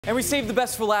And we saved the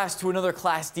best for last to another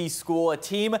Class D school, a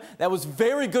team that was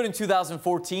very good in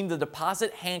 2014, the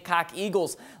Deposit-Hancock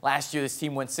Eagles. Last year, this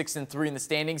team went 6-3 in the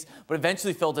standings, but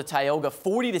eventually fell to Tioga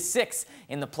 40-6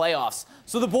 in the playoffs.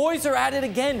 So the boys are at it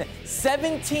again.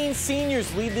 17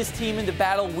 seniors lead this team into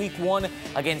battle week 1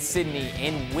 against Sydney.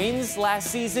 In wins last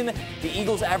season, the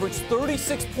Eagles averaged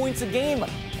 36 points a game,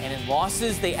 and in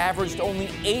losses, they averaged only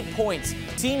 8 points.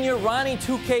 Senior Ronnie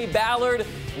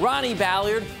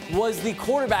Ballard was the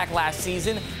quarterback last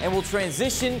season and will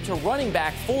transition to running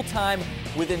back full-time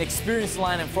with an experienced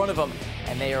line in front of him.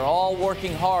 And they are all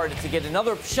working hard to get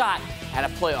another shot at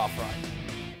a playoff run.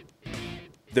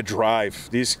 The drive,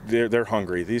 they're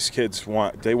hungry. These kids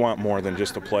want more than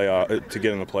just a playoff to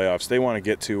get in the playoffs. They want to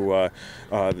get to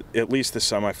at least the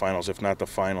semifinals, if not the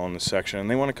final in the section, and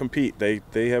they want to compete.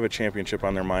 They have a championship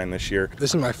on their mind this year.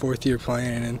 This is my 4th year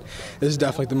playing, and this is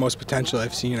definitely the most potential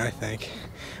I've seen, I think.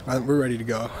 We're ready to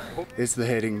go. It's the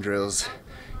hitting drills.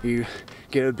 You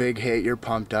get a big hit, you're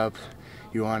pumped up.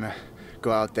 You want to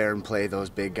go out there and play those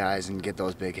big guys and get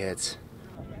those big hits.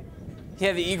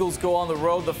 Yeah, the Eagles go on the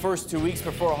road the first 2 weeks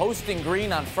before hosting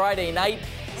Green on Friday night,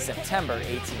 September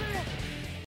 18th.